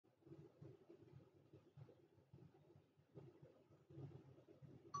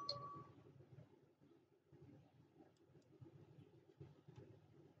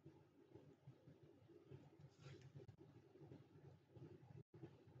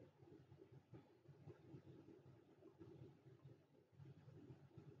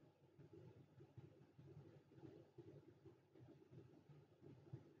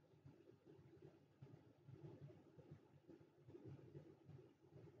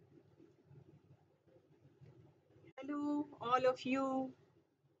Hello, all of you.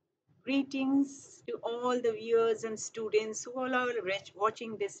 Greetings to all the viewers and students who all are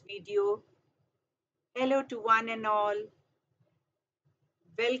watching this video. Hello to one and all.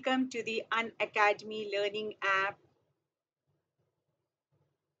 Welcome to the Unacademy Learning app.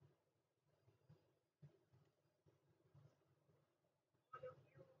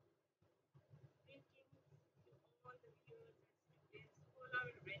 Greetings to all the viewers and students who all are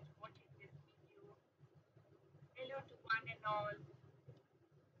watching this video. Hello to one and all.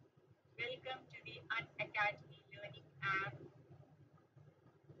 Welcome to the Unacademy Learning app.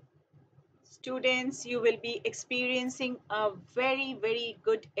 Students, you will be experiencing a very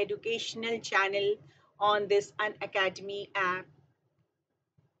good educational channel on this Unacademy app.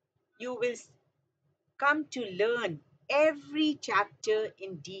 You will come to learn every chapter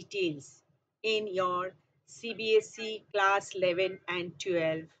in details in your CBSE class 11 and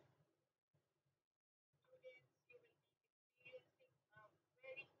 12.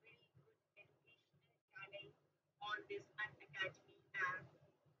 Very good educational channel on this Unacademy app.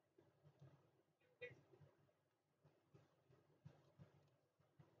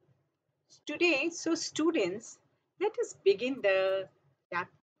 Today, so students, let us begin the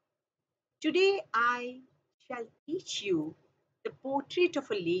chapter. Today I shall teach you The Portrait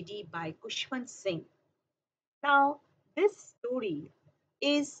of a Lady by Khushwant Singh. Now, this story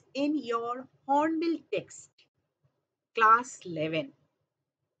is in your Hornbill text, class 11.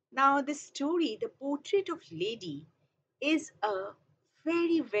 Now, this story, The Portrait of Lady, is a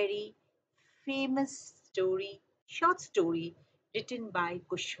very famous story, short story written by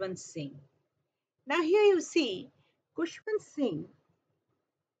Khushwant Singh. Now, here you see, Khushwant Singh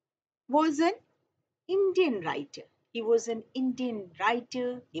was an Indian writer. He was an Indian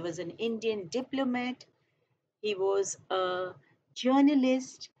writer, he was an Indian diplomat, he was a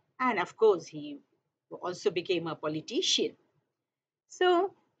journalist, and of course, he also became a politician.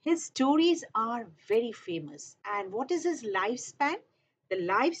 So, his stories are very famous. And what is his lifespan? The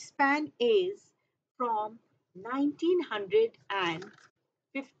lifespan is from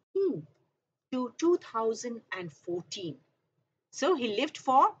 1915 to 2014. So he lived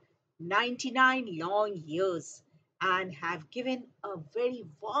for 99 long years and have given a very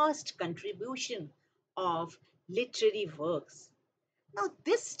vast contribution of literary works. Now,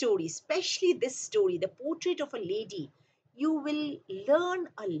 this story, especially this story, The Portrait of a Lady, you will learn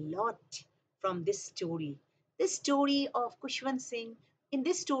a lot from this story. This story of Khushwant Singh, in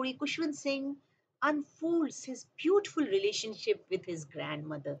this story, Khushwant Singh unfolds his beautiful relationship with his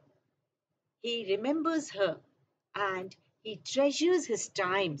grandmother. He remembers her and he treasures his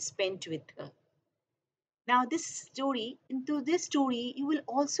time spent with her. Now, into this story, you will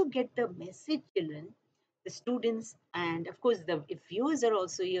also get the message, children, the students, and of course, the if viewers are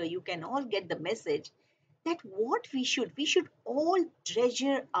also here, you can all get the message that what we should all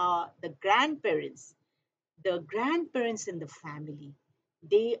treasure the grandparents, in the family.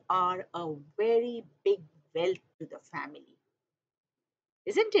 They are a very big wealth to the family,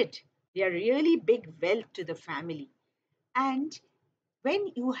 isn't it? They are really big wealth to the family. And when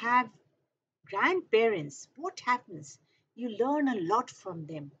you have grandparents, what happens? You learn a lot from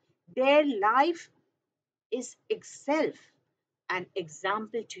them. Their life is itself an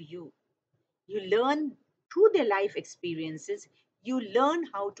example to you. You learn through their life experiences, you learn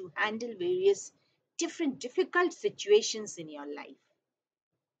how to handle various different difficult situations in your life.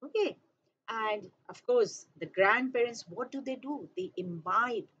 Okay. And of course, the grandparents, what do? They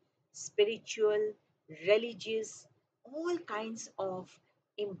imbibe spiritual, religious, all kinds of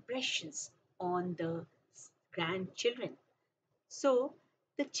impressions on the grandchildren. So,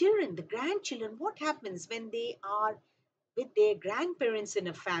 the grandchildren, what happens when they are with their grandparents in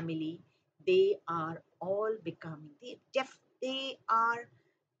a family? They are all becoming, they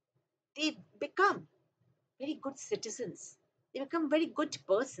become very good citizens. They become very good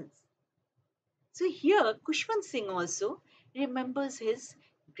persons. So here, Khushwant Singh also remembers his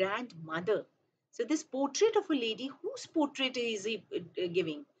grandmother. So this portrait of a lady, whose portrait is he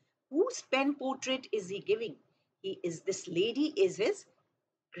giving? Whose pen portrait is he giving? This lady is his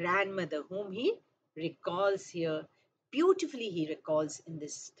grandmother, whom he recalls here. Beautifully he recalls in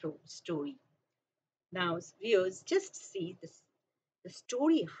this story. Now, viewers, just see the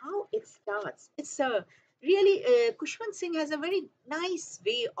story, how it starts. It's a really, Khushwant Singh has a very nice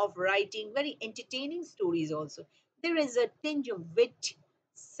way of writing, very entertaining stories also. There is a tinge of wit,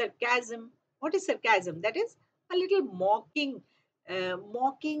 sarcasm. What is sarcasm? That is a little mocking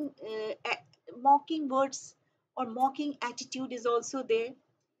words or mocking attitude is also there.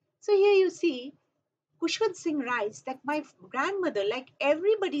 So here you see, Khushwant Singh writes that my grandmother, like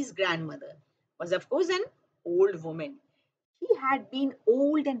everybody's grandmother, was of course an old woman. She had been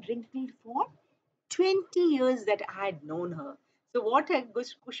old and wrinkled for 20 years that I had known her. So, what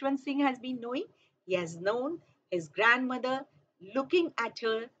Khushwant Singh has been knowing? He has known his grandmother looking at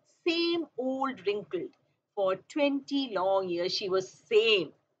her, same old wrinkled. For 20 long years, she was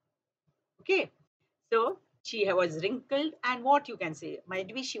same. Okay. So, she was wrinkled, and what you can say,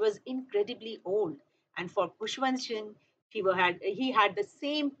 might be she was incredibly old. And for Khushwant Singh, he had the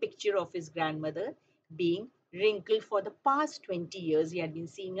same picture of his grandmother being wrinkled for the past 20 years. He had been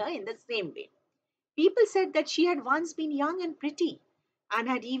seeing her in the same way. People said that she had once been young and pretty and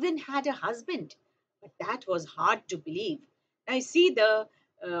had even had a husband, but that was hard to believe. Now, you see the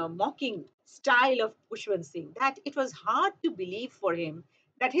mocking style of Khushwant Singh, that it was hard to believe for him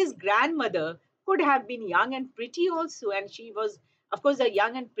that his grandmother could have been young and pretty also, and she was, of course, a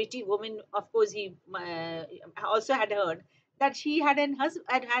young and pretty woman. Of course, he also had heard that she had a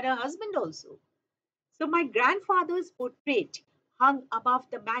husband also. So my grandfather's portrait hung above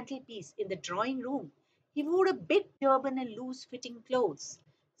the mantelpiece in the drawing room. He wore a big turban and loose fitting clothes.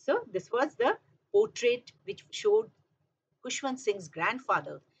 So this was the portrait which showed Khushwant Singh's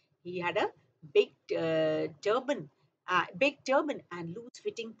grandfather. He had a big turban and loose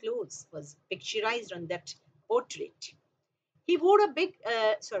fitting clothes was picturized on that portrait. He wore a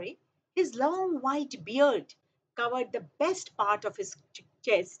his long white beard covered the best part of his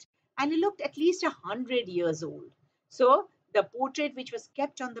chest, and he looked at least 100 years old. So, the portrait which was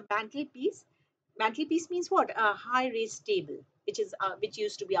kept on the mantelpiece means what? A high raised table, which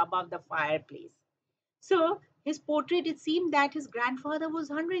used to be above the fireplace. So his portrait, it seemed that his grandfather was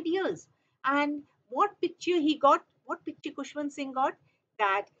 100 years. And what picture Kushwant Singh got?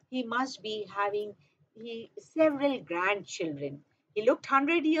 That he must be having several grandchildren. He looked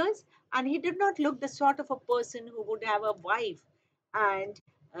 100 years and he did not look the sort of a person who would have a wife and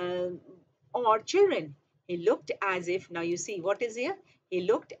um, or children. He looked as if, now you see what is here? He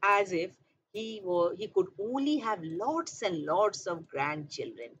looked as if he could only have lots and lots of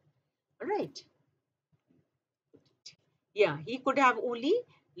grandchildren. Right. Yeah, he could have only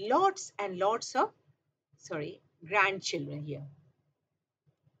lots and lots of, grandchildren here.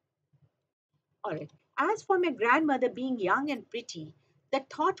 All right. As for my grandmother being young and pretty, the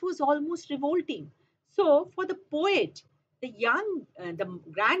thought was almost revolting. So, for the poet, the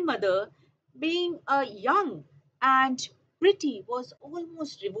grandmother being young and pretty was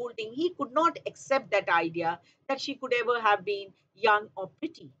almost revolting. He could not accept that idea that she could ever have been young or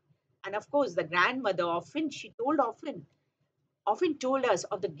pretty. And of course, the grandmother often told us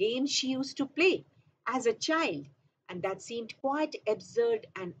of the games she used to play as a child, and that seemed quite absurd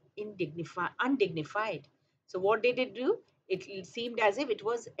and undignified. So, what did it do? It seemed as if it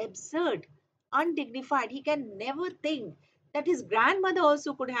was absurd, undignified. He can never think that his grandmother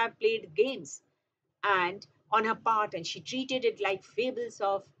also could have played games and on her part, and she treated it like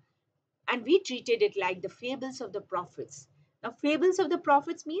and we treated it like the fables of the prophets. Now, fables of the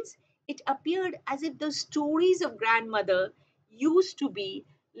prophets means it appeared as if the stories of grandmother used to be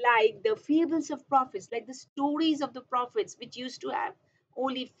like the fables of prophets, like the stories of the prophets, which used to have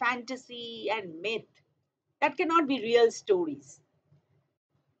only fantasy and myth. That cannot be real stories.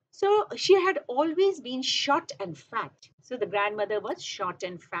 So she had always been short and fat. So the grandmother was short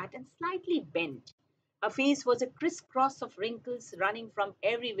and fat and slightly bent. Her face was a crisscross of wrinkles running from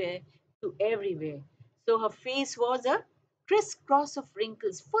everywhere to everywhere. So her face was a crisscross of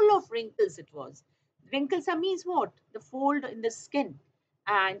wrinkles, full of wrinkles it was. Wrinkles means what? The fold in the skin.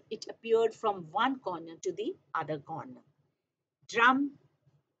 And it appeared from one corner to the other corner. Drum,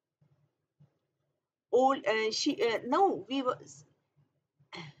 old, no, we were,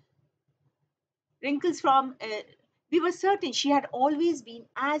 wrinkles from we were certain she had always been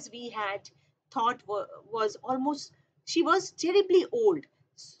as we had thought was almost she was terribly old,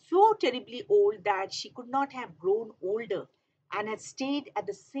 so terribly old that she could not have grown older and had stayed at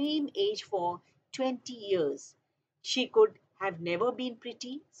the same age for 20 years. She could have never been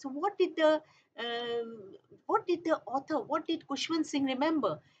pretty. So what did the author, what did Kushwant Singh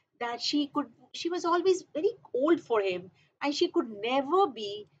remember? That she was always very old for him, and she could never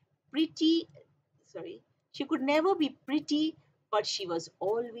be pretty. Sorry, she could never be pretty, but she was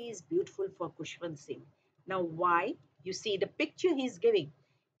always beautiful for Kushwant Singh. Now, why? You see the picture he's giving.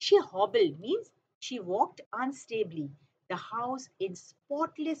 She hobbled means she walked unstably. The house in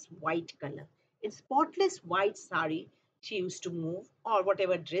spotless white color. In spotless white sari, she used to move, or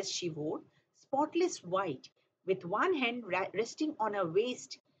whatever dress she wore, spotless white, with one hand resting on her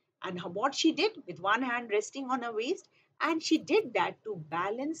waist. And what she did with one hand resting on her waist, and she did that to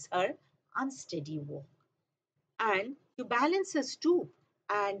balance her unsteady walk and to balance her stoop.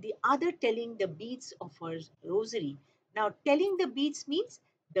 and the other telling the beads of her rosary. Now, telling the beads means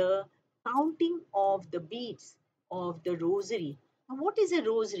the counting of the beads of the rosary. Now, what is a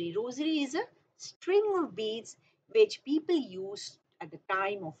rosary? Rosary is a string of beads which people use at the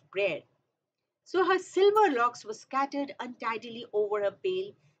time of prayer. So her silver locks were scattered untidily over her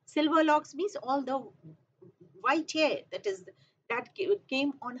pale. Silver locks means all the white hair that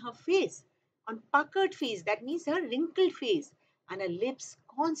came on her face, on puckered face. That means her wrinkled face, and her lips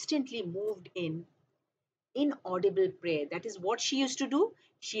constantly moved in inaudible prayer. That is what she used to do.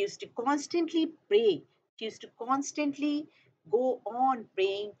 She used to constantly pray. She used to constantly go on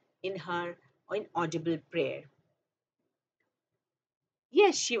praying in her inaudible prayer.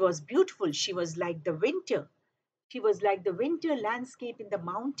 Yes, she was beautiful. She was like the winter. She was like the winter landscape in the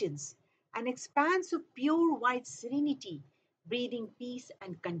mountains, an expanse of pure white serenity, breathing peace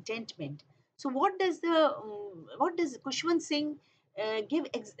and contentment. So, what does Khushwant Singh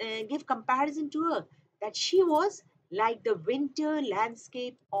give comparison to her? That she was like the winter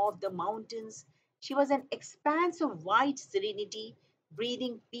landscape of the mountains. She was an expanse of white serenity,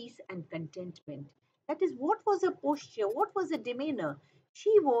 breathing peace and contentment. That is what was her posture, what was her demeanor.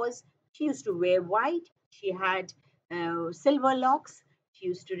 She was she used to wear white. She had silver locks. She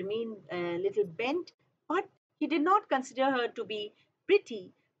used to remain a little bent, but he did not consider her to be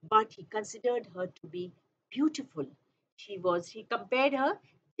pretty, but he considered her to be beautiful. He compared her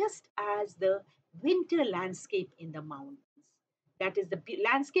just as the winter landscape in the mountains. That is,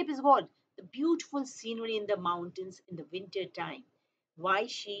 landscape is what? The beautiful scenery in the mountains in the winter time. Why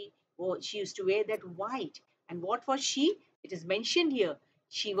she used to wear that white. And what was she? It is mentioned here.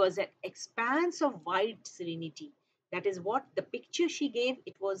 She was an expanse of white serenity. That is what the picture she gave.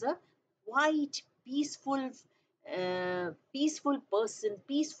 It was a white, peaceful person,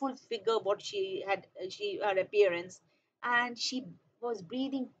 peaceful figure. What her appearance, and she was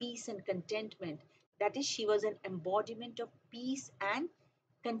breathing peace and contentment. That is, she was an embodiment of peace and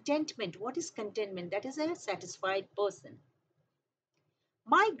contentment. What is contentment? That is a satisfied person.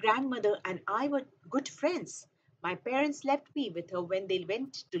 My grandmother and I were good friends. My parents left me with her when they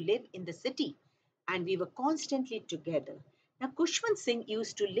went to live in the city, and we were constantly together. Now, Kushwant Singh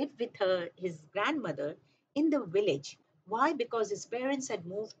used to live with his grandmother in the village. Why? Because his parents had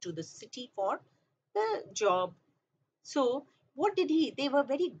moved to the city for the job. So, what did he? They were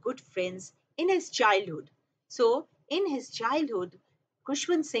very good friends in his childhood. So, in his childhood,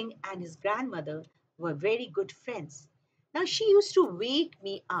 Kushwant Singh and his grandmother were very good friends. Now, she used to wake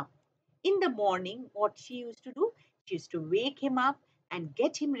me up. In the morning, what she used to do? She used to wake him up and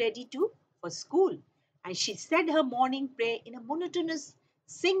get him ready for school. And she said her morning prayer in a monotonous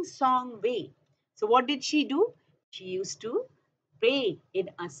sing-song way. So, what did she do? She used to pray in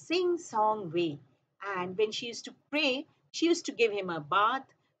a sing-song way. And when she used to pray, she used to give him a bath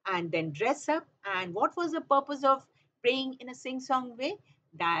and then dress up. And what was the purpose of praying in a sing song way?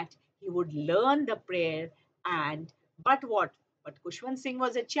 That he would learn the prayer. And but what? But Kushwant Singh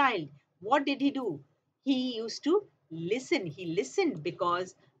was a child. What did he do? He used to listen. He listened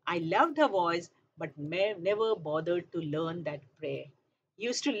because I loved her voice, but never bothered to learn that prayer. He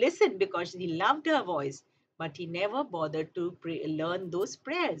used to listen because he loved her voice, but he never bothered to learn those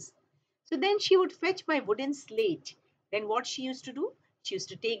prayers. So then she would fetch my wooden slate. Then what she used to do? She used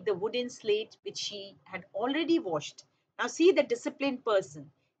to take the wooden slate which she had already washed. Now see the disciplined person.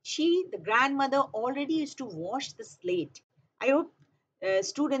 She, the grandmother, already used to wash the slate. I hope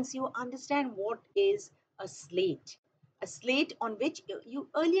students you understand what is a slate. A slate on which you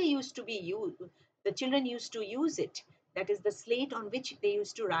earlier used to be used. The children used to use it. That is the slate on which they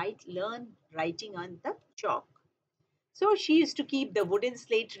used to learn writing on the chalk. So she used to keep the wooden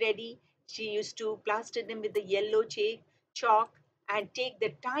slate ready. She used to plaster them with the yellow chalk and take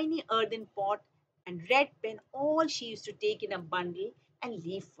the tiny earthen pot and red pen. All she used to take in a bundle and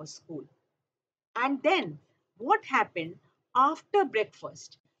leave for school. And then what happened after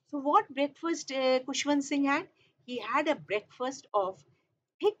breakfast? So, what breakfast Kushwant Singh had? He had a breakfast of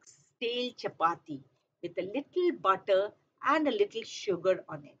thick stale chapati with a little butter and a little sugar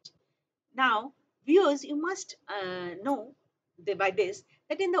on it. Now, viewers, you must know by this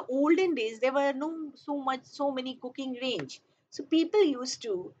that in the olden days there were no so many cooking range. So people used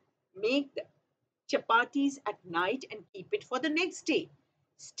to make the chapatis at night and keep it for the next day.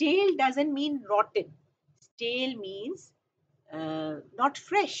 Stale doesn't mean rotten. Stale means not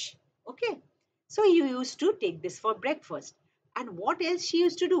fresh. Okay. So you used to take this for breakfast. And what else she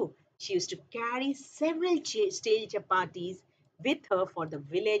used to do? She used to carry several stale chapatis with her for the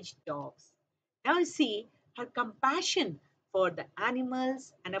village dogs. Now you see her compassion for the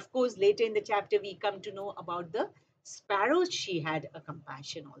animals. And of course, later in the chapter, we come to know about the sparrows she had a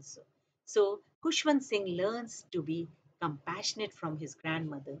compassion also. So Khushwant Singh learns to be compassionate from his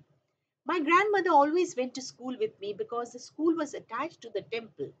grandmother. My grandmother always went to school with me because the school was attached to the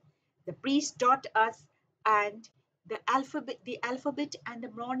temple. The priest taught us and the alphabet and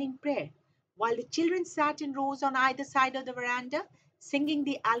the morning prayer, while the children sat in rows on either side of the veranda, singing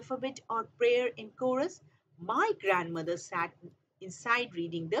the alphabet or prayer in chorus. My grandmother sat inside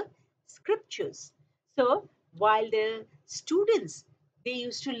reading the scriptures. So while the students they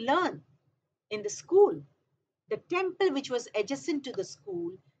used to learn in the school, the temple which was adjacent to the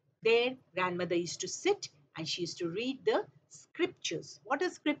school, their grandmother used to sit and she used to read the scriptures. What are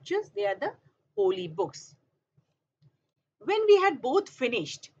scriptures? They are the holy books. When we had both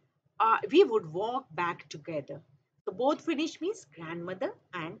finished, we would walk back together. So both finished means grandmother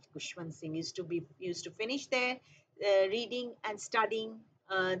and Khushwant Singh used to finish their reading and studying.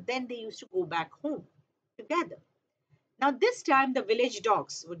 Then they used to go back home together. Now this time the village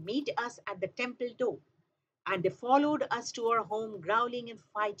dogs would meet us at the temple door, and they followed us to our home, growling and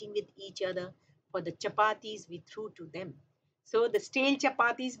fighting with each other for the chapatis we threw to them. So the stale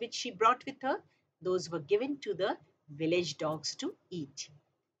chapatis which she brought with her, those were given to the village dogs to eat.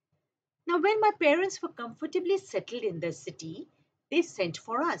 Now, when my parents were comfortably settled in the city, they sent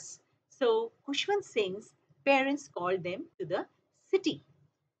for us. So Khushwant Singh's parents called them to the city.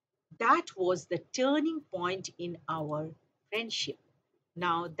 That was the turning point in our friendship.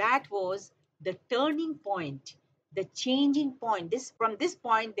 Now that was the turning point, the changing point. This from this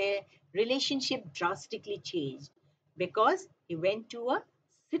point their relationship drastically changed because he went to a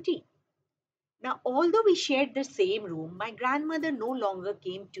city. Now although we shared the same room, my grandmother no longer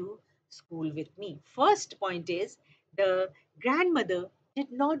came to school with me. First point is the grandmother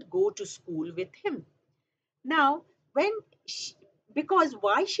did not go to school with him. Now when she, because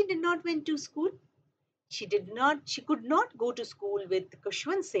why she did not went to school? She could not go to school with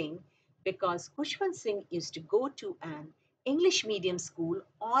Khushwant Singh because Khushwant Singh used to go to an English medium school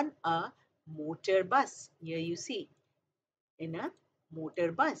on a motor bus. Here you see, in a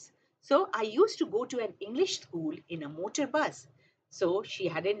motor bus. So I used to go to an English school in a motor bus. So she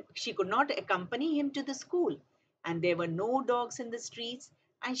could not accompany him to the school, and there were no dogs in the streets,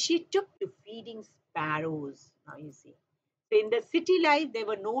 and she took to feeding sparrows. Now you see. So in the city life, there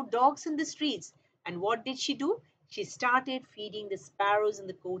were no dogs in the streets. And what did she do? She started feeding the sparrows in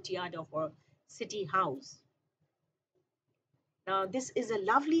the courtyard of her city house. Now, this is a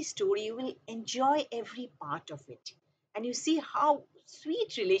lovely story. You will enjoy every part of it. And you see how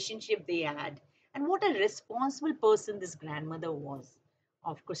sweet relationship they had. And what a responsible person this grandmother was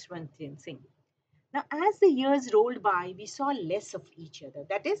of Khushwant Singh. Now, as the years rolled by, we saw less of each other.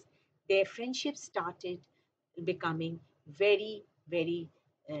 That is, their friendship started becoming very, very.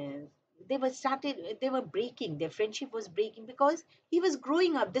 They were breaking. Their friendship was breaking because he was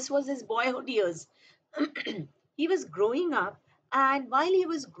growing up. This was his boyhood years. He was growing up, and while he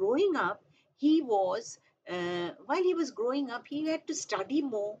was growing up, he had to study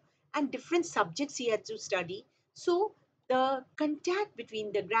more, and different subjects he had to study. So the contact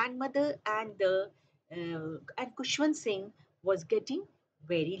between the grandmother and Khushwant Singh was getting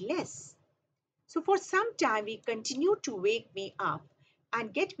very less. So for some time, he continued to wake me up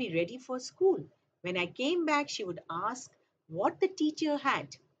and get me ready for school. When I came back, she would ask what the teacher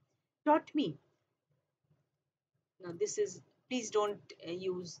had taught me. Now, please don't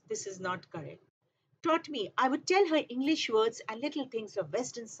use, this is not correct. Taught me. I would tell her English words and little things of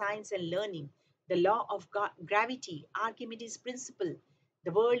Western science and learning, the law of gravity, Archimedes' principle,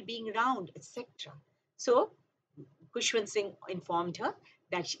 the world being round, etc. So Khushwant Singh informed her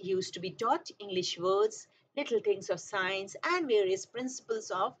that she used to be taught English words, little things of science, and various principles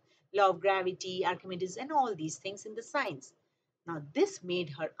of law of gravity, Archimedes, and all these things in the science. Now, this made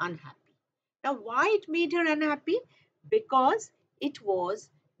her unhappy. Now, why it made her unhappy? Because it was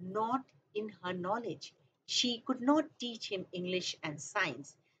not in her knowledge. She could not teach him English and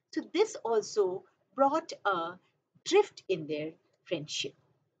science. So, this also brought a drift in their friendship,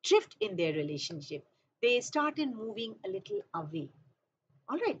 drift in their relationship. They started moving a little away.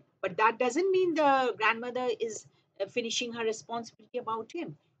 All right. But that doesn't mean the grandmother is finishing her responsibility about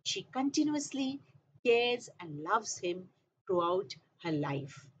him. She continuously cares and loves him throughout her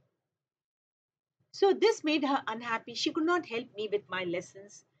life. So this made her unhappy. She could not help me with my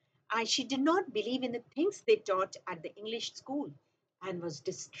lessons. And she did not believe in the things they taught at the English school and was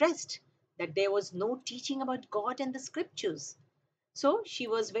distressed that there was no teaching about God and the scriptures. So she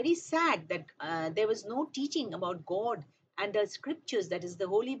was very sad that there was no teaching about God and the scriptures, that is the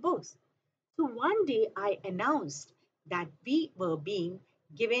holy books. So one day I announced that we were being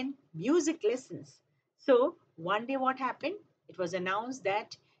given music lessons. So One day, what happened? It was announced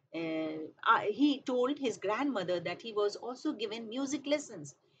that he told his grandmother that he was also given music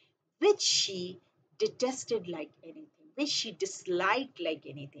lessons, which she detested like anything, which she disliked like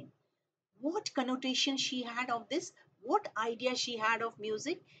anything. What connotation she had of this, what idea she had of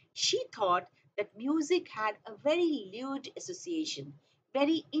music. She thought that music had a very lewd association,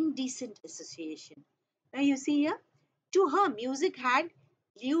 very indecent association. Now you see here, to her, music had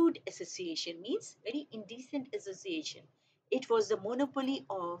lewd association, means very indecent association. It was the monopoly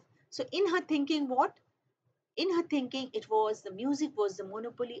of, so in her thinking, what? In her thinking, it was the music was the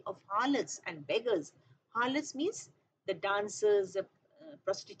monopoly of harlots and beggars. Harlots means the dancers, the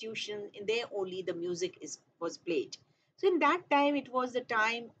prostitution. In there only the music is was played. So in that time, it was the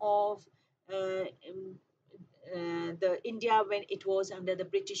time of uh, um, the India when it was under the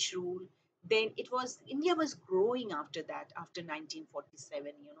British rule. Then it was India was growing after that, after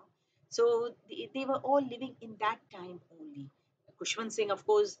 1947. So they were all living in that time only. Khushwant Singh, of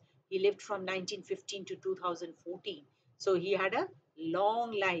course, he lived from 1915 to 2014. So he had a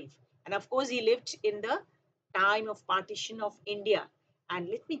long life. And of course, he lived in the time of partition of India. And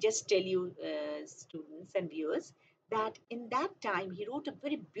let me just tell you, students and viewers, that in that time he wrote a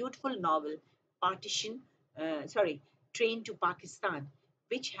very beautiful novel, Partition, sorry, Train to Pakistan,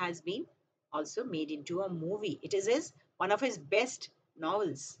 which has been also made into a movie. It is one of his best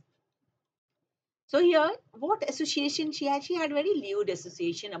novels. So here, what association she had? She had very lewd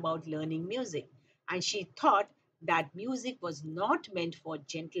association about learning music, and she thought that music was not meant for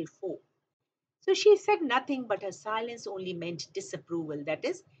gentle folk. So she said nothing, but her silence only meant disapproval. That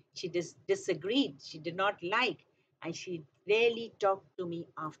is, she disagreed, she did not like, and she rarely talked to me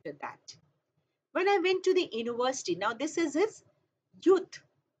after that. When I went to the university, now this is his youth.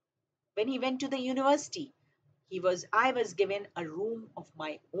 When he went to the university, I was given a room of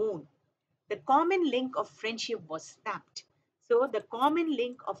my own. The common link of friendship was snapped. So the common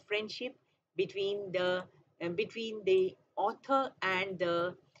link of friendship between the author and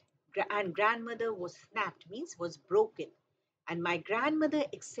the grandmother was snapped, means was broken. And my grandmother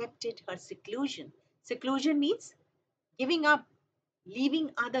accepted her seclusion. Seclusion means giving up,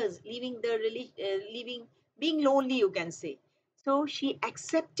 leaving others, leaving, being lonely, you can say. So she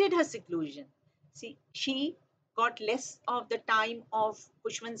accepted her seclusion. See, she got less of the time of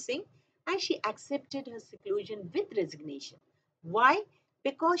Khushwant Singh, and she accepted her seclusion with resignation. Why?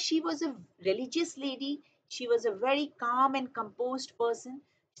 Because she was a religious lady, she was a very calm and composed person,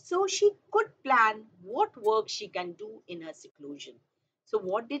 so she could plan what work she can do in her seclusion. So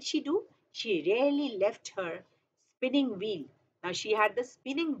what did she do? She rarely left her spinning wheel. Now she had the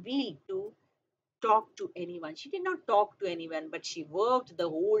spinning wheel to talk to anyone. She did not talk to anyone, but she worked the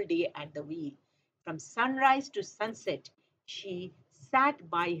whole day at the wheel. From sunrise to sunset, she sat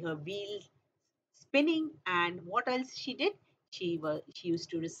by her wheel spinning. And what else she did? She used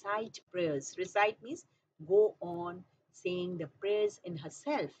to recite prayers. Recite means go on saying the prayers in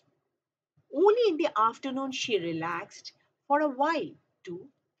herself. Only in the afternoon she relaxed for a while to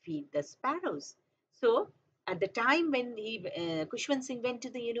feed the sparrows. So, at the time when Khushwant Singh went to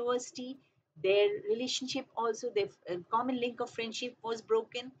the university, their relationship also, their common link of friendship was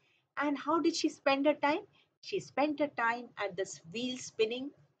broken. And how did she spend her time? She spent her time at this wheel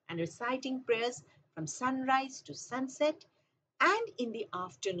spinning and reciting prayers from sunrise to sunset. And in the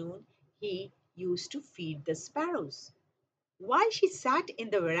afternoon, he used to feed the sparrows. While she sat in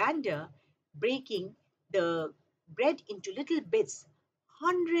the veranda, breaking the bread into little bits,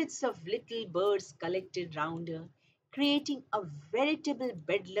 hundreds of little birds collected round her, creating a veritable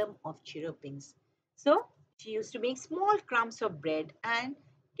bedlam of chirrupings. So she used to make small crumbs of bread and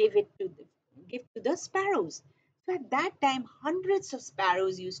give it to give to the sparrows. So at that time, hundreds of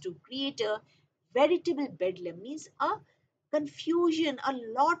sparrows used to create a veritable bedlam, means a confusion, a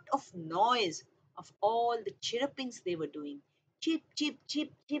lot of noise of all the chirrupings they were doing. Chip, chip, chip,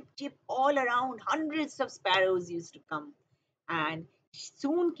 chip, chip, all around. Hundreds of sparrows used to come. And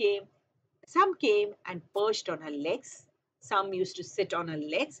soon some came and perched on her legs. Some used to sit on her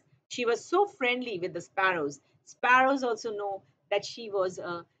legs. She was so friendly with the sparrows. Sparrows also know that she was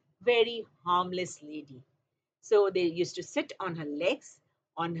a very harmless lady. So they used to sit on her legs,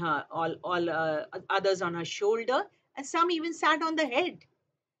 on her all others on her shoulder, and some even sat on the head.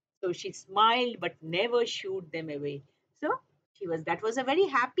 So she smiled but never shooed them away. So she was that was a very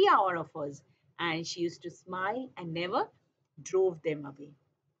happy hour of hers, and she used to smile and never drove them away.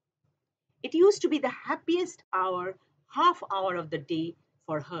 It used to be the happiest half hour of the day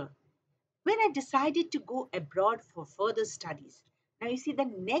for her. When I decided to go abroad for further studies, now you see the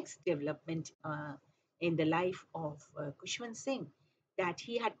next development in the life of Khushwant Singh, that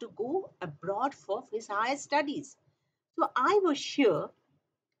he had to go abroad for his higher studies. So I was sure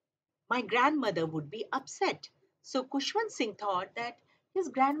my grandmother would be upset. So Khushwant Singh thought that his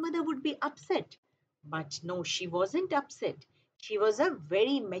grandmother would be upset. But no, she wasn't upset. She was a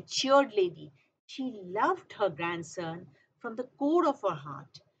very matured lady. She loved her grandson from the core of her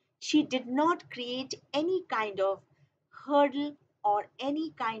heart. She did not create any kind of hurdle or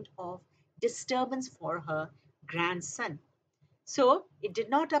any kind of disturbance for her grandson. So it did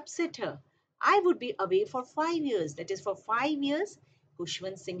not upset her. I would be away for 5 years. That is, for 5 years,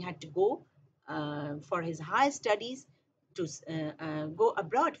 Khushwant Singh had to go for his higher studies, to go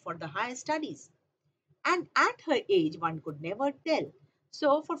abroad for the higher studies. And at her age, one could never tell.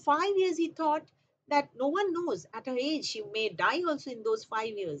 So for 5 years, he thought that no one knows. At her age, she may die also in those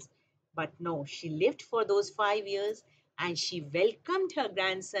 5 years. But no, she lived for those 5 years and she welcomed her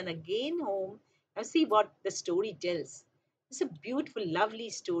grandson again home. Now, see what the story tells. It's a beautiful, lovely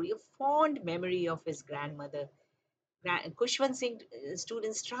story, a fond memory of his grandmother. Kushwant Singh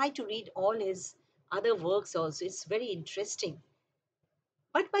students try to read all his other works also. It's very interesting.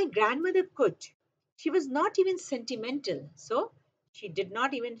 But my grandmother could. She was not even sentimental. So she did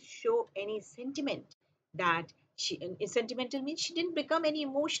not even show any sentiment that sentimental means she didn't become any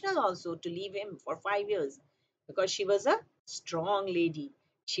emotional also to leave him for 5 years because she was a strong lady.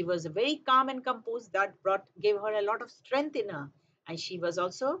 She was very calm and composed that gave her a lot of strength in her. And she was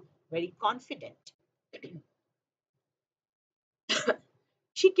also very confident.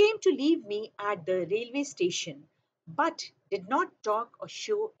 She came to leave me at the railway station, but did not talk or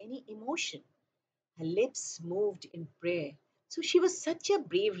show any emotion. Her lips moved in prayer. So she was such a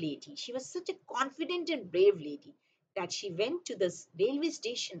brave lady. She was such a confident and brave lady that she went to the railway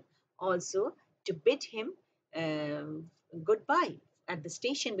station also to bid him goodbye at the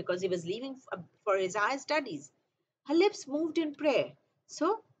station because he was leaving for his higher studies. Her lips moved in prayer.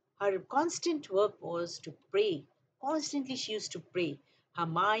 So her constant work was to pray. Constantly she used to pray. Her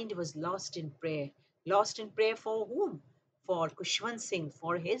mind was lost in prayer. Lost in prayer for whom? For Khushwant Singh,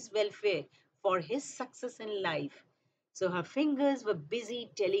 for his welfare, for his success in life. So her fingers were busy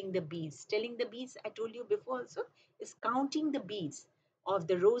telling the beads. Telling the beads, I told you before also, is counting the beads of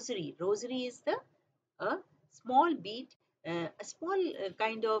the rosary. Rosary is the a small bead, a small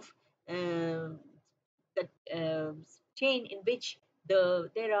kind of uh, the chain in which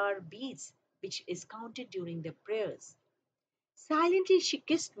there are beads which is counted during the prayers. Silently she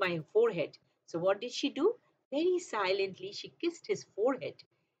kissed my forehead. So what did she do? Very silently she kissed his forehead.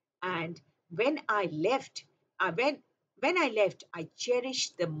 And when I left, uh, when when I left, I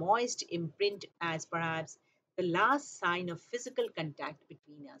cherished the moist imprint as perhaps the last sign of physical contact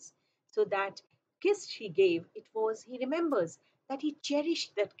between us. So that kiss she gave, it was, he remembers that he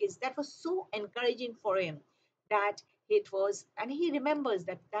cherished that kiss. That was so encouraging for him that it was, and he remembers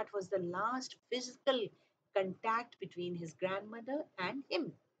that that was the last physical contact between his grandmother and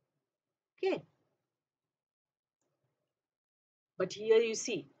him. Okay. But here you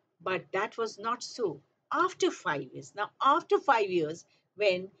see, but that was not so. After 5 years, now after 5 years,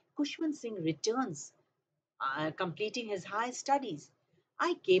 when Kushwant Singh returns, completing his higher studies,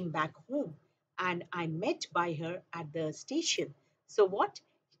 I came back home and I met by her at the station. So what?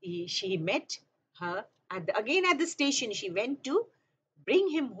 She met her again at the station. She went to bring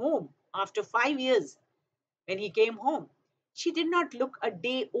him home after 5 years when he came home. She did not look a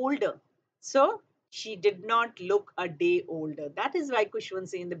day older. So she did not look a day older. That is why Kushwant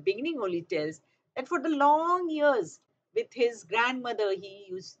Singh in the beginning only tells that for the long years with his grandmother,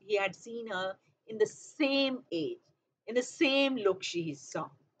 he had seen her in the same age, in the same look she saw.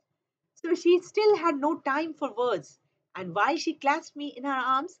 So she still had no time for words, and while she clasped me in her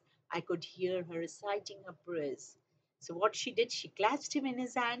arms, I could hear her reciting her prayers. So what she did, she clasped him in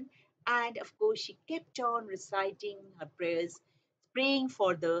his hand, and of course she kept on reciting her prayers, praying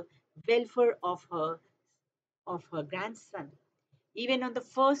for the welfare of her grandson. Even on the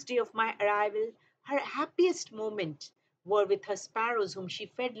first day of my arrival, her happiest moments were with her sparrows, whom she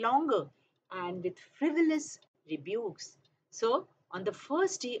fed longer, and with frivolous rebukes. So, on the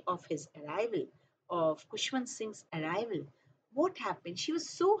first day of his arrival, of Kushwant Singh's arrival, what happened? She was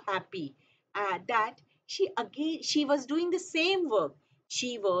so happy that she was doing the same work.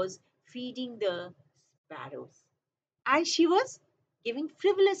 She was feeding the sparrows and she was giving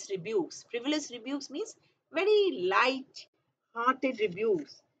frivolous rebukes. Frivolous rebukes means very light hearted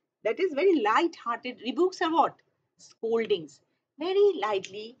rebukes. That is very light hearted rebukes are what? Scoldings. Very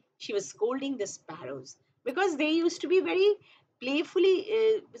lightly she was scolding the sparrows because they used to be very playfully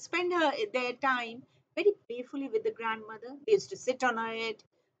spend their time very playfully with the grandmother. They used to sit on her head,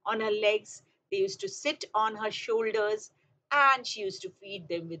 on her legs. They used to sit on her shoulders and she used to feed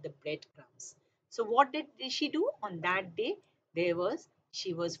them with the breadcrumbs. So what did she do on that day? There was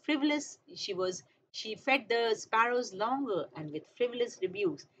she was frivolous. She fed the sparrows longer and with frivolous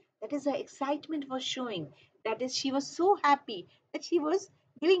rebukes. That is, her excitement was showing. That is, she was so happy that she was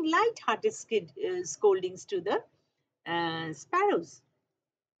giving light-hearted scoldings to the sparrows.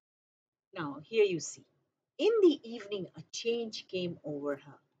 Now, here you see. In the evening, a change came over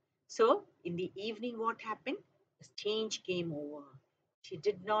her. So, in the evening, what happened? A change came over her. She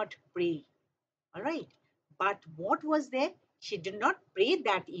did not pray. All right. But what was there? She did not pray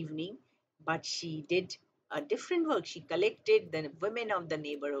that evening, but she did a different work. She collected the women of the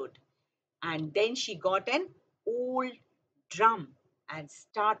neighborhood. And then she got an old drum and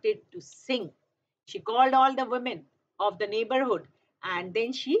started to sing. She called all the women of the neighborhood and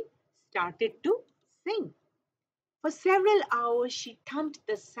then she started to sing. For several hours, she thumped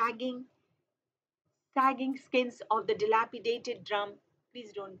the sagging skins of the dilapidated drum.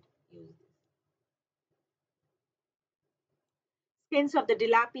 Please don't use skins of the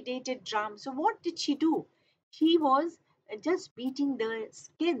dilapidated drum. So, what did she do? She was just beating the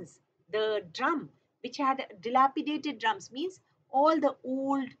skins, the drum, which had dilapidated drums, means all the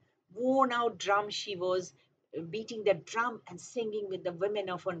old, worn out drums. She was beating the drum and singing with the women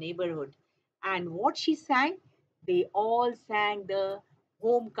of her neighborhood. And what she sang? They all sang the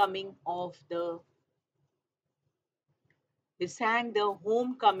homecoming of the they sang the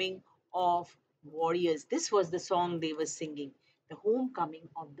homecoming of warriors. This was the song they were singing, the homecoming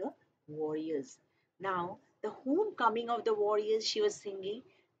of the warriors. Now, the homecoming of the warriors, she was singing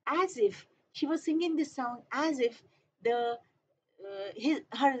as if she was singing this song as if the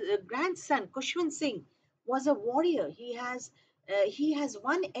her grandson Khushwant Singh was a warrior. He has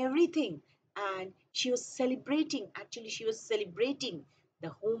won everything, and she was celebrating. Actually, she was celebrating the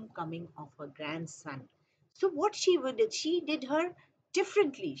homecoming of her grandson. So what she did her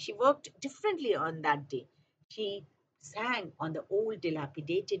differently. She worked differently on that day. She sang on the old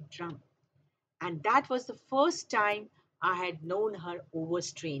dilapidated drum. And that was the first time I had known her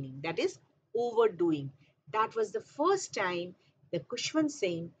overstraining. That is overdoing. That was the first time the Kushwan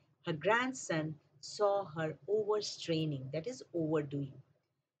Singh, her grandson, saw her overstraining. That is overdoing.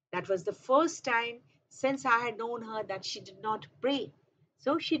 That was the first time since I had known her that she did not pray.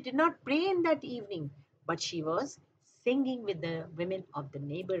 So she did not pray in that evening, but she was singing with the women of the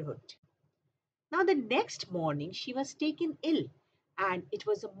neighborhood. Now, the next morning, she was taken ill, and it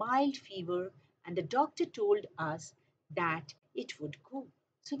was a mild fever, and the doctor told us that it would go.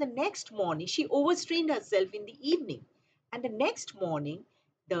 So, the next morning, she overstrained herself in the evening, and the next morning,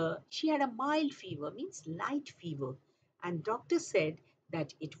 she had a mild fever, means light fever, and doctor said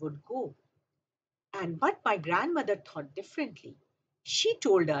that it would go. And but my grandmother thought differently. She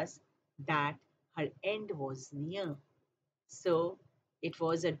told us that her end was near. So it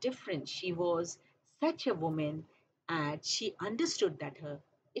was a difference. She was such a woman and she understood that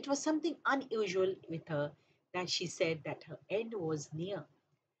it was something unusual with her that she said that her end was near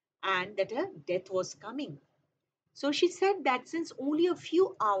and that her death was coming. So she said that since only a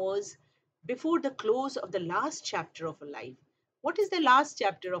few hours before the close of the last chapter of her life, what is the last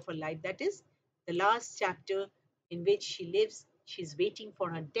chapter of her life? That is the last chapter in which she lives, she's waiting for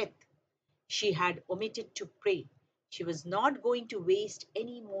her death. She had omitted to pray. She was not going to waste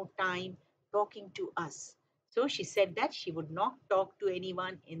any more time talking to us. So she said that she would not talk to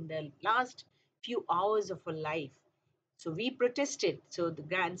anyone in the last few hours of her life. So we protested. So the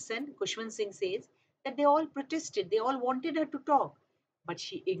grandson, Kushwant Singh, says that they all protested. They all wanted her to talk, but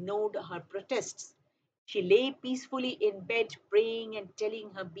she ignored her protests. She lay peacefully in bed, praying and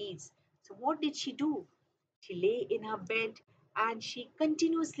telling her beads. So what did she do? She lay in her bed and she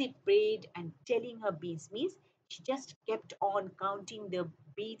continuously prayed and telling her beads, means she just kept on counting the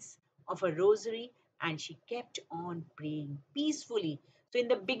beads of her rosary and she kept on praying peacefully. So in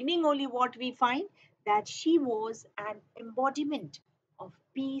the beginning only what we find that she was an embodiment of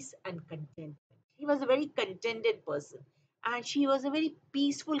peace and contentment. She was a very contented person and she was a very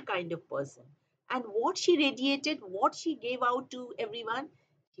peaceful kind of person. And what she radiated, what she gave out to everyone,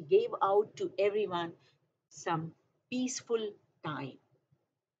 she gave out to everyone some peaceful time.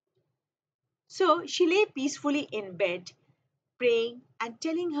 So she lay peacefully in bed, praying and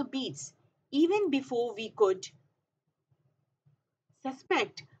telling her beads. Even before we could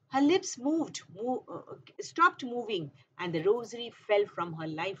suspect, her lips stopped moving, and the rosary fell from her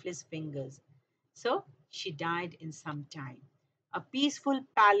lifeless fingers. So she died in some time. A peaceful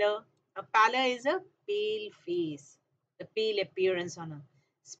pallor, a pallor is a pale face, the pale appearance on her,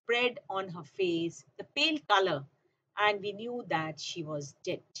 spread on her face, the pale color, and we knew that she was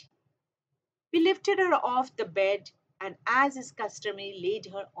dead. We lifted her off the bed and as is customary,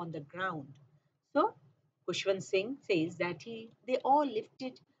 laid her on the ground. So Khushwant Singh says that they all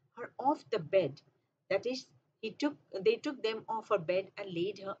lifted her off the bed. That is, they took them off her bed and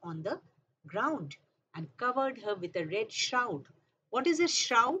laid her on the ground and covered her with a red shroud. What is a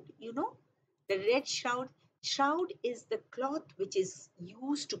shroud? You know, the red shroud. Shroud is the cloth which is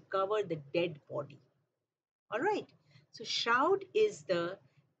used to cover the dead body. All right. So shroud is the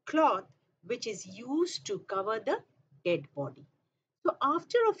cloth which is used to cover the dead body. So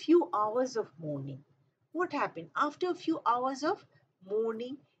after a few hours of mourning, what happened? After a few hours of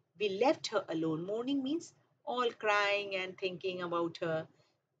mourning, we left her alone. Mourning means all crying and thinking about her,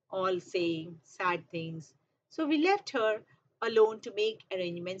 all saying sad things. So we left her alone to make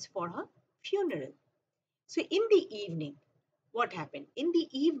arrangements for her funeral. So in the evening, what happened? In the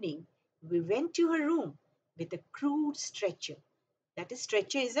evening, we went to her room with a crude stretcher. That is,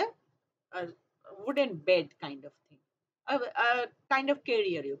 stretcher is a wooden bed kind of thing, a kind of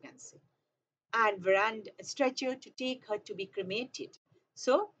carrier, you can say, and veranda stretcher to take her to be cremated.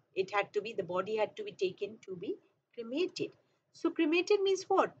 So it had to be, the body had to be taken to be cremated. So cremated means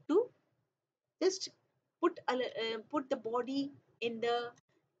what? To just put the body in the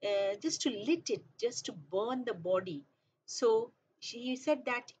just to lit it, just to burn the body. So she said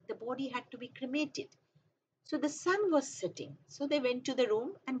that the body had to be cremated. So the sun was setting. So they went to the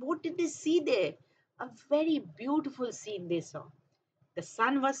room, and what did they see there? A very beautiful scene they saw. The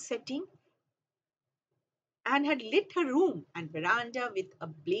sun was setting and had lit her room and veranda with a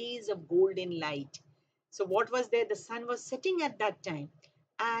blaze of golden light. So, what was there? The sun was setting at that time,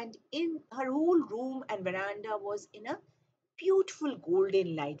 and in her whole room and veranda was in a beautiful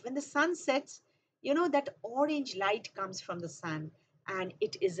golden light. When the sun sets, you know that orange light comes from the sun, and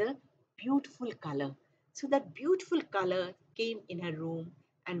it is a beautiful color. So, that beautiful color came in her room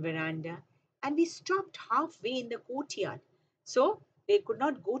and veranda, and we stopped halfway in the courtyard. So, they could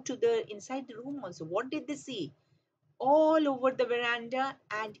not go to the inside the room also. What did they see? All over the veranda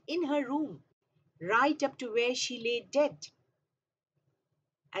and in her room, right up to where she lay dead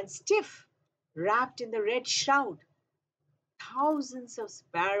and stiff, wrapped in the red shroud. Thousands of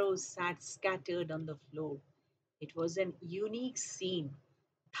sparrows sat scattered on the floor. It was an unique scene.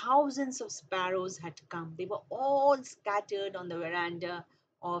 Thousands of sparrows had come. They were all scattered on the veranda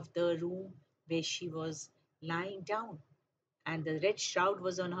of the room where she was lying down, and the red shroud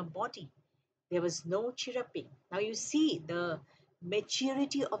was on her body. There was no chirruping. Now you see the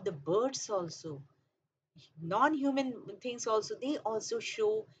maturity of the birds also. Non-human things also, they also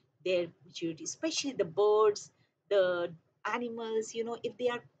show their maturity, especially the birds, the animals, if they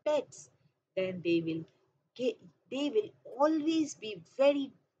are pets, then get, they will always be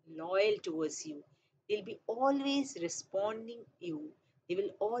very loyal towards you. They'll be always responding you. They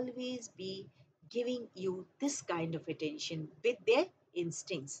will always be giving you this kind of attention with their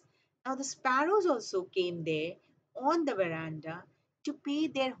instincts. Now the sparrows also came there on the veranda to pay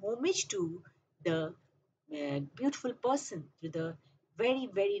their homage to the beautiful person, to the very,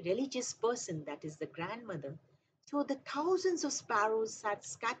 very religious person, that is the grandmother. So the thousands of sparrows sat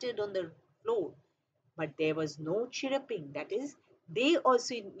scattered on the floor, but there was no chirruping. That is, they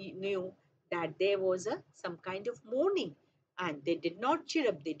also knew that there was some kind of mourning, and they did not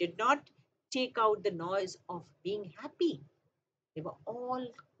chirrup, they did not take out the noise of being happy. They were all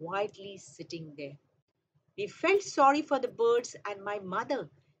quietly sitting there. We felt sorry for the birds, and my mother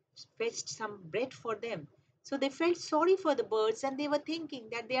fetched some bread for them. So they felt sorry for the birds, and they were thinking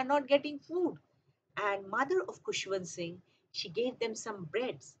that they are not getting food. And mother of Khushwant Singh, she gave them some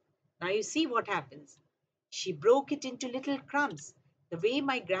breads. Now you see what happens. She broke it into little crumbs, the way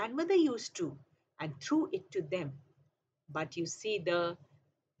my grandmother used to, and threw it to them. But you see the,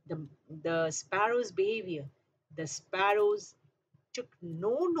 the sparrows' behavior. The sparrows took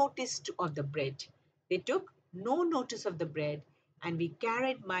no notice of the bread. They took no notice of the bread, and we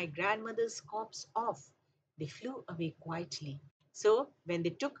carried my grandmother's corpse off. They flew away quietly. So, when they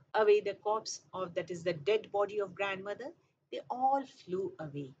took away the corpse of, that is the dead body of grandmother, they all flew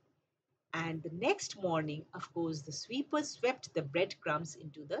away. And the next morning, of course, the sweepers swept the breadcrumbs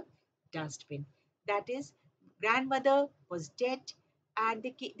into the dustbin. That is, grandmother was dead, and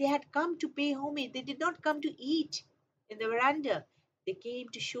they had come to pay homage. They did not come to eat in the veranda. They came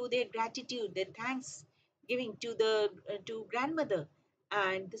to show their gratitude, their thanksgiving to to grandmother.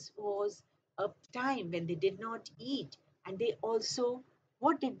 And this was a time when they did not eat. And they also,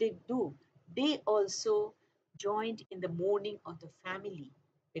 what did they do? They also joined in the mourning of the family,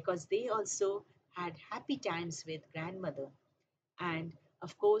 because they also had happy times with grandmother. And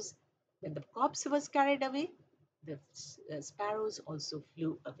of course, when the corpse was carried away, the sparrows also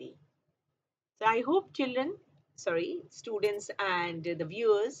flew away. So I hope, children, students and the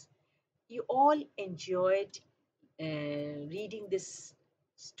viewers, you all enjoyed reading this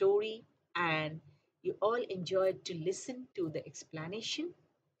story, and you all enjoyed to listen to the explanation.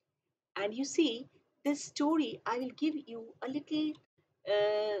 And you see, this story, I will give you a little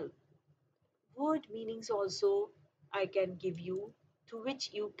uh, word meanings also I can give you, through which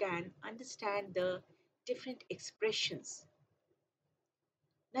you can understand the different expressions.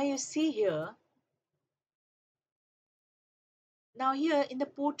 Now you see here, now here in the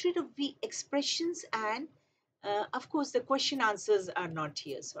portrait of the expressions, and of course the question answers are not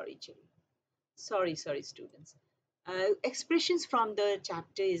here. Sorry, children. Sorry, students. Expressions from the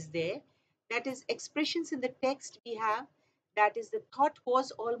chapter is there. That is expressions in the text we have. That is the thought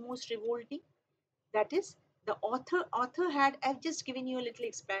was almost revolting. That is the author had, I've just given you a little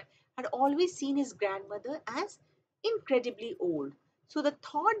explain, had always seen his grandmother as incredibly old. So the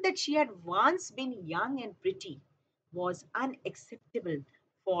thought that she had once been young and pretty was unacceptable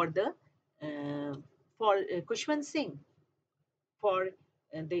for the Khushwant Singh, for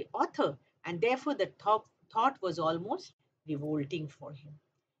the author, and therefore the thought was almost revolting for him.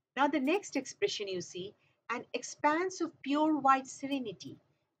 Now, the next expression you see, an expanse of pure white serenity.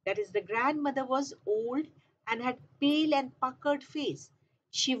 That is, the grandmother was old and had pale and puckered face.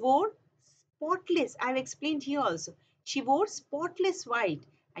 She wore spotless, I've explained here also, she wore spotless white,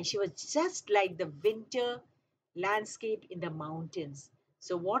 and she was just like the winter landscape in the mountains.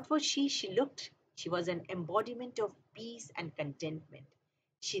 So, what was she? She was an embodiment of peace and contentment.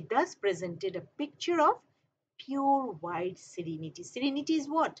 She thus presented a picture of pure white serenity. Serenity is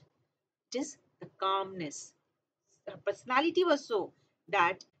what? It is the calmness. Her personality was so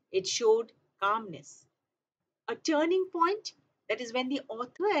that it showed calmness. A turning point, that is when the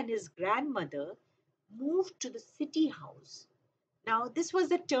author and his grandmother moved to the city house. Now, this was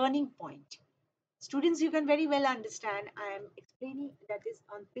the turning point. Students, you can very well understand. I am explaining that is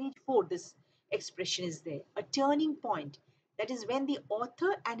on page 4. This expression is there. A turning point. That is when the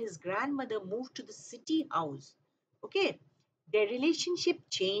author and his grandmother moved to the city house. Okay. Their relationship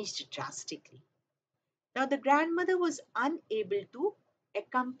changed drastically. Now, the grandmother was unable to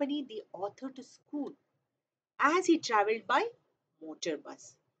accompany the author to school as he traveled by motor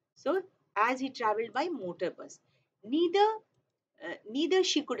bus. So, as he traveled by motor bus, neither neither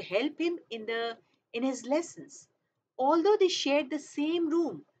she could help him in his lessons, although they shared the same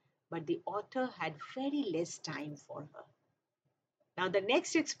room. But the author had very less time for her. Now, the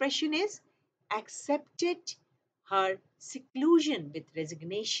next expression is accepted her seclusion with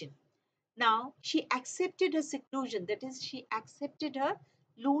resignation. Now, she accepted her seclusion, that is, she accepted her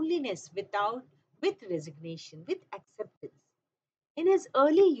loneliness with resignation, with acceptance. In his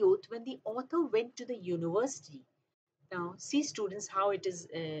early youth, when the author went to the university, now see students how it is,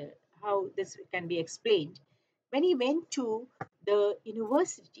 how this can be explained. When he went to the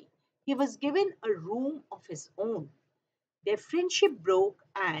university, he was given a room of his own. Their friendship broke,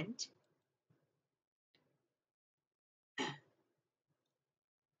 and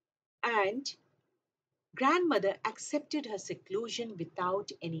grandmother accepted her seclusion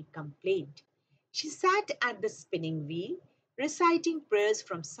without any complaint. She sat at the spinning wheel, reciting prayers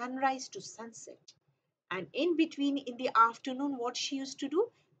from sunrise to sunset. And in between, in the afternoon, what she used to do?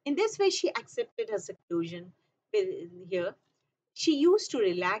 In this way, she accepted her seclusion here. She used to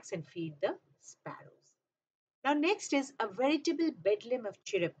relax and feed the sparrows. Now, next is a veritable bedlam of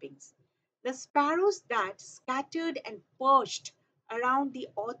chirrupings. The sparrows that scattered and perched around the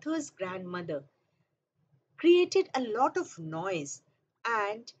author's grandmother created a lot of noise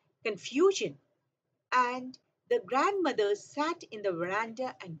and confusion, and the grandmother sat in the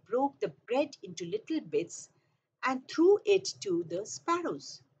veranda and broke the bread into little bits and threw it to the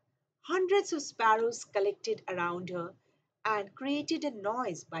sparrows. Hundreds of sparrows collected around her and created a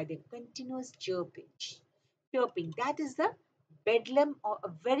noise by their continuous chirping. Chirping. That is the bedlam, or a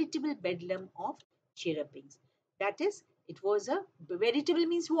veritable bedlam of chirrupings. That is, it was a veritable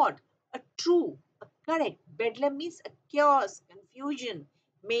means what? A true, a correct. Bedlam means a chaos, confusion,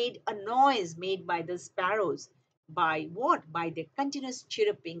 made a noise made by the sparrows. By what? By their continuous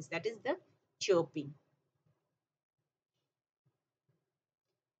chirrupings. That is the chirping.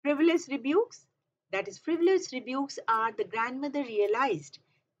 Frivolous rebukes. That is, frivolous rebukes are the grandmother realized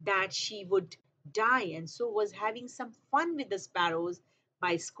that she would die, and so was having some fun with the sparrows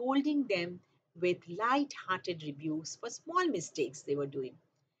by scolding them with light-hearted rebukes for small mistakes they were doing.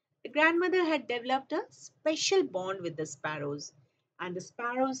 The grandmother had developed a special bond with the sparrows, and the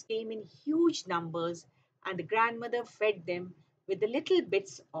sparrows came in huge numbers, and the grandmother fed them with the little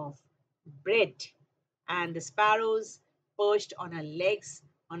bits of bread, and the sparrows perched on her legs,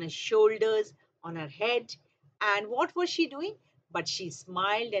 on her shoulders, on her head, And what was she doing? But she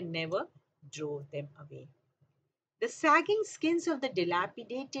smiled and never drove them away. The sagging skins of the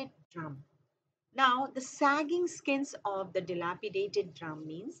dilapidated drum. Now, the sagging skins of the dilapidated drum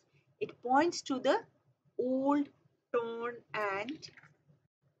means it points to the old, torn, and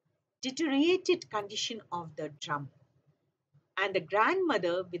deteriorated condition of the drum. And the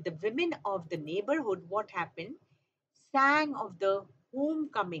grandmother, with the women of the neighborhood, what happened? Sang of the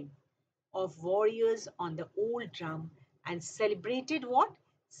homecoming of warriors on the old drum and celebrated what?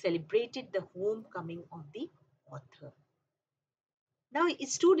 Celebrated the homecoming of the author. Now,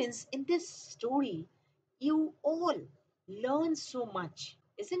 students, in this story, you all learn so much,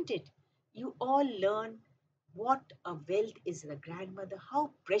 isn't it? You all learn what a wealth is a grandmother,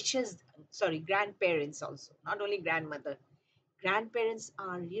 how precious, sorry, grandparents also, not only grandmother. Grandparents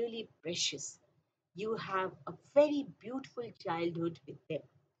are really precious. You have a very beautiful childhood with them.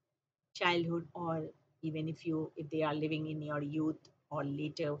 Childhood, or even if they are living in your youth or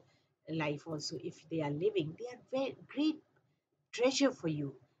later life also, if they are living, they are very great treasure for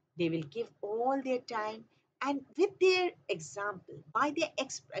you. They will give all their time, and with their example, by their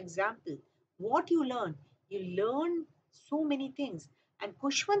example, what you learn, you learn so many things. And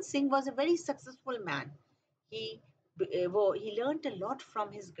Khushwant Singh was a very successful man. He he learned a lot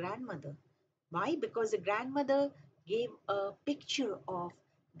from his grandmother. Why? Because the grandmother gave a picture of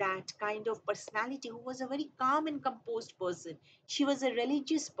that kind of personality who was a very calm and composed person. She was a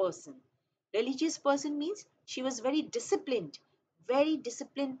religious person. Religious person means she was very disciplined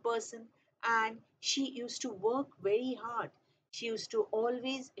person, and she used to work very hard. She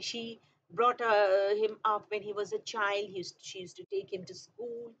brought him up when he was a child. She used to take him to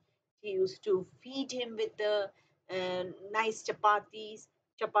school. She used to feed him with the nice chapatis,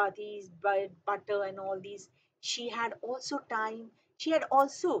 butter, and all these. She had also time. She had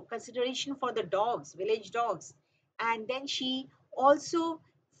also consideration for the dogs, village dogs, and then she also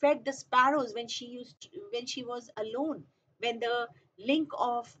fed the sparrows when she was alone. When the link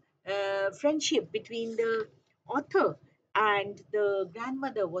of friendship between the author and the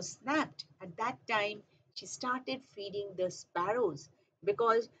grandmother was snapped, at that time she started feeding the sparrows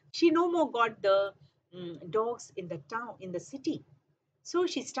because she no more got the dogs in the town, in the city. So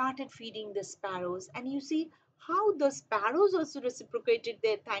she started feeding the sparrows, and you see how the sparrows also reciprocated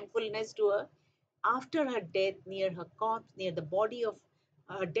their thankfulness to her. After her death, near her corpse, near the body of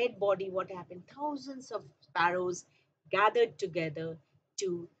her dead body, what happened? Thousands of sparrows gathered together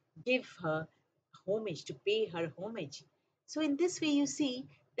to give her homage, to pay her homage. So in this way, you see,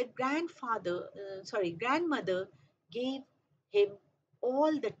 the grandmother gave him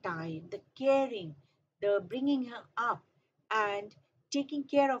all the time, the caring, the bringing her up and taking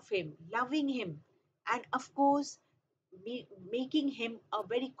care of him, loving him, and of course, making him a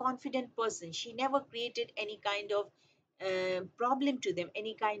very confident person. She never created any kind of problem to them,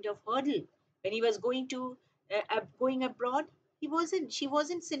 any kind of hurdle. When he was going abroad, she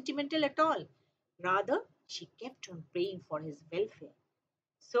wasn't sentimental at all. Rather, she kept on praying for his welfare.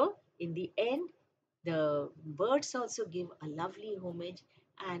 So, in the end, the birds also give a lovely homage,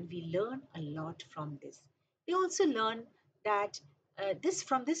 and we learn a lot from this. We also learn that this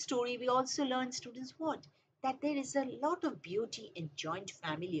from this story, we also learn, students, what? That there is a lot of beauty in joint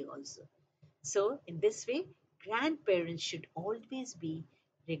family also. So, in this way, grandparents should always be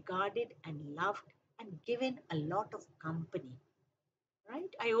regarded and loved and given a lot of company.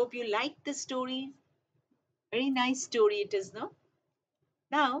 Right? I hope you like the story. Very nice story it is, no?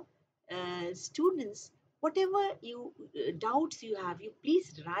 Now, students, whatever doubts you have, you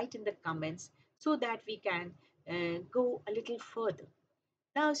please write in the comments so that we can go a little further.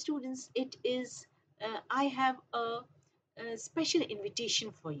 Now, students, I have a special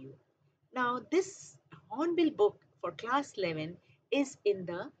invitation for you. Now, this Hornbill book for class 11 is in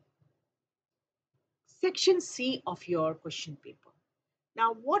the section C of your question paper.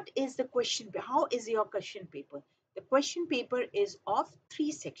 Now, what is the question? How is your question paper? The question paper is of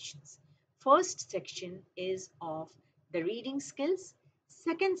three sections. First section is of the reading skills.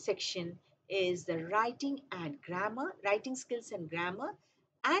 Second section is the writing skills and grammar.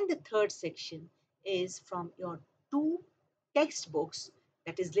 And the third section is from your two textbooks,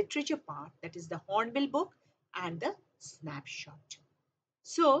 that is literature part, that is the Hornbill book and the snapshot.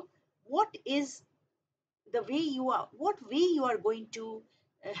 So, what way you are going to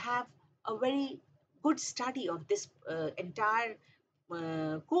have a very good study of this entire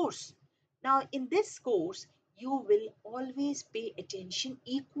course. Now, in this course, you will always pay attention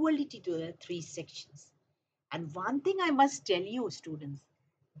equally to the three sections. And one thing I must tell you, students,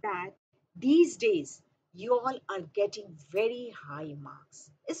 that these days you all are getting very high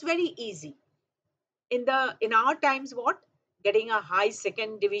marks. It's very easy. In our times, what, getting a high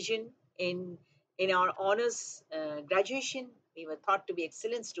second division in our honors graduation, we were thought to be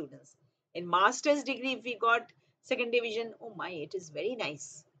excellent students. In master's degree, if we got second division, oh my, it is very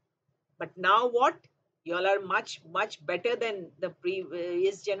nice. But now what? You all are much, much better than the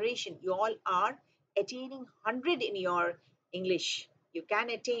previous generation. You all are attaining 100 in your English. You can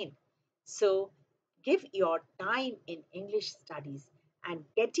attain. So give your time in English studies, and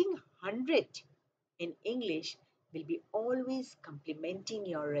getting 100 in English will be always complementing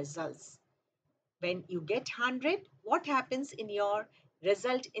your results. When you get 100, what happens in your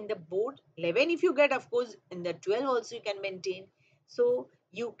result in the board? 11 if you get, of course, in the 12 also you can maintain. So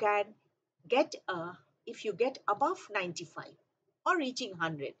you can get a, if you get above 95 or reaching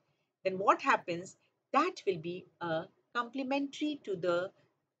 100, then what happens? That will be a complementary to the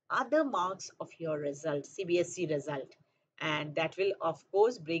other marks of your result, CBSE result, and that will of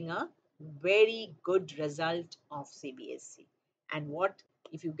course bring a very good result of CBSE. And what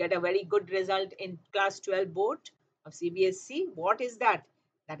if you get a very good result in class 12 board of CBSE? What is that?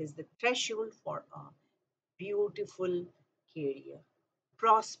 That is the threshold for a beautiful career,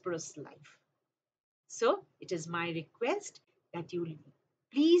 prosperous life. So it is my request that you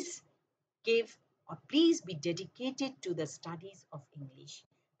please give, or please be dedicated to the studies of English.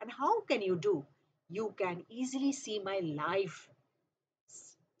 And how can you do? You can easily see my live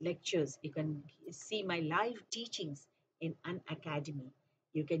lectures. You can see my live teachings in Unacademy.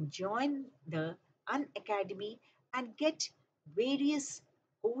 You can join the Unacademy and get various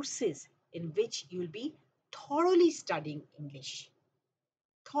courses in which you'll be thoroughly studying English.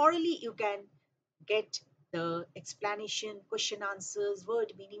 Thoroughly, you can get the explanation, question answers,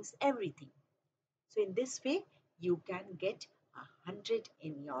 word meanings, everything. So in this way, you can get 100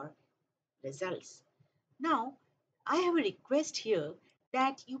 in your results. Now, I have a request here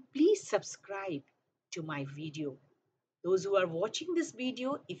that you please subscribe to my video. Those who are watching this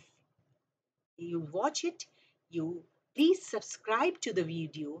video, if you watch it, you please subscribe to the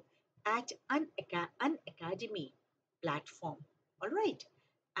video at Unacademy platform. All right.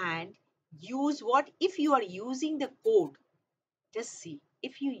 And use what? If you are using the code, just see,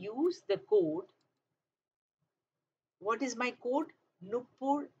 if you use the code, what is my code?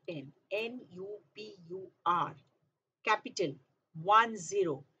 Nupur, Nupur, capital 10.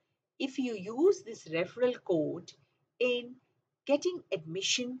 If you use this referral code in getting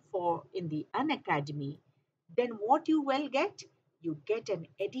admission for in the Unacademy, then what you will get? You get an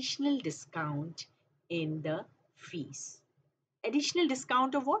additional discount in the fees. Additional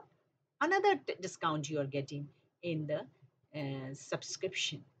discount of what? Another discount you are getting in the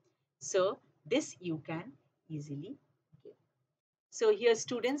subscription. So this you can easily get. So here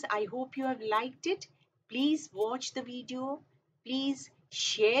students, I hope you have liked it. Please watch the video. Please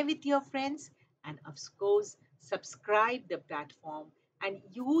share with your friends, and of course subscribe the platform and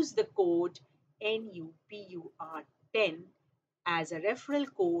use the code NUPUR10 as a referral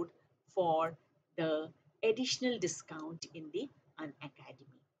code for the additional discount in the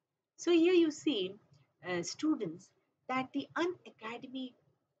Unacademy. So here you see, students, that the Unacademy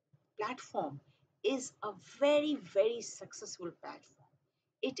platform is a very, very successful platform.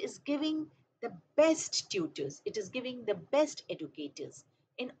 It is giving the best tutors, it is giving the best educators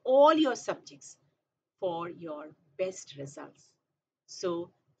in all your subjects for your best results.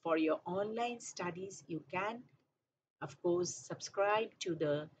 So for your online studies, you can, of course, subscribe to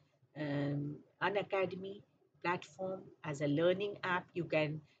the Unacademy platform as a learning app. You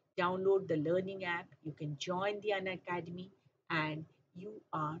can download the learning app, you can join the Unacademy, and you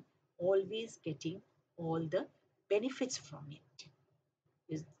are always getting all the benefits from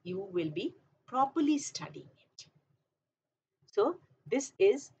it. You will be properly studying it. So this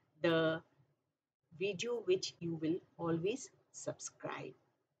is the video which you will always subscribe.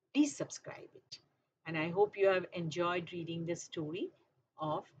 Please subscribe it. And I hope you have enjoyed reading the story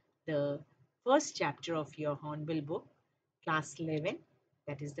of the first chapter of your Hornbill book, class 11,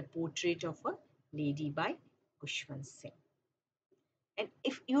 that is the portrait of a lady by Khushwant Singh. And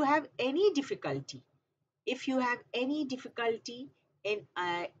if you have any difficulty, in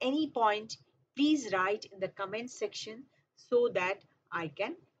any point, please write in the comment section so that I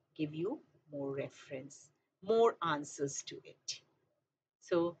can give you more reference, more answers to it.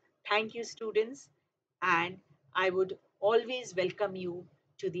 So thank you students, and I would always welcome you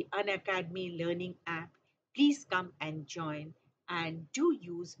to the Unacademy Learning app. Please come and join, and do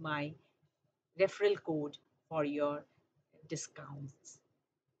use my referral code for your discounts.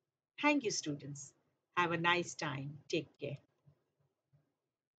 Thank you students. Have a nice time. Take care.